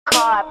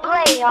hard,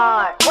 play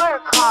hard,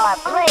 work hard,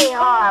 play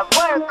hard,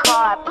 work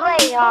hard,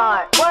 play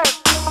hard, work.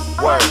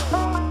 Work,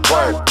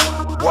 work,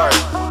 work,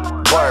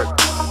 work,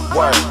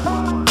 work,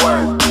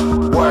 work,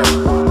 work.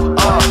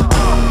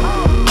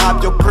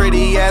 Hop your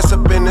pretty ass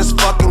up in this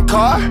fucking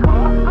car.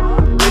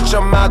 Bitch,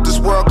 I'm out this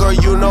world, girl,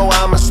 you know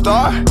I'm a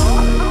star.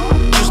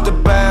 Used to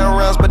buy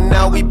rounds, but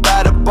now we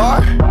buy the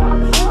bar.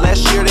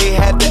 Last year they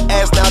had to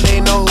ask, now they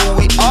know who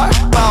we are.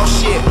 Bout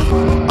shit,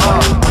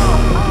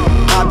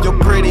 hop your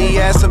pretty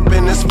ass up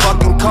in this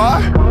fucking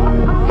car.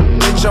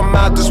 Bitch, I'm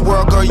out this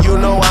world, girl, you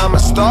know I'm a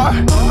star.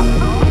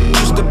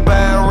 Used to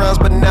buy rounds,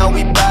 but now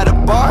we buy the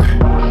bar.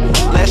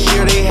 Last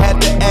year they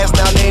had to ask,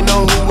 now they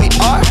know who we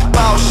are.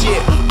 Bout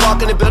shit,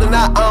 walk in the building,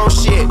 I own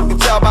shit.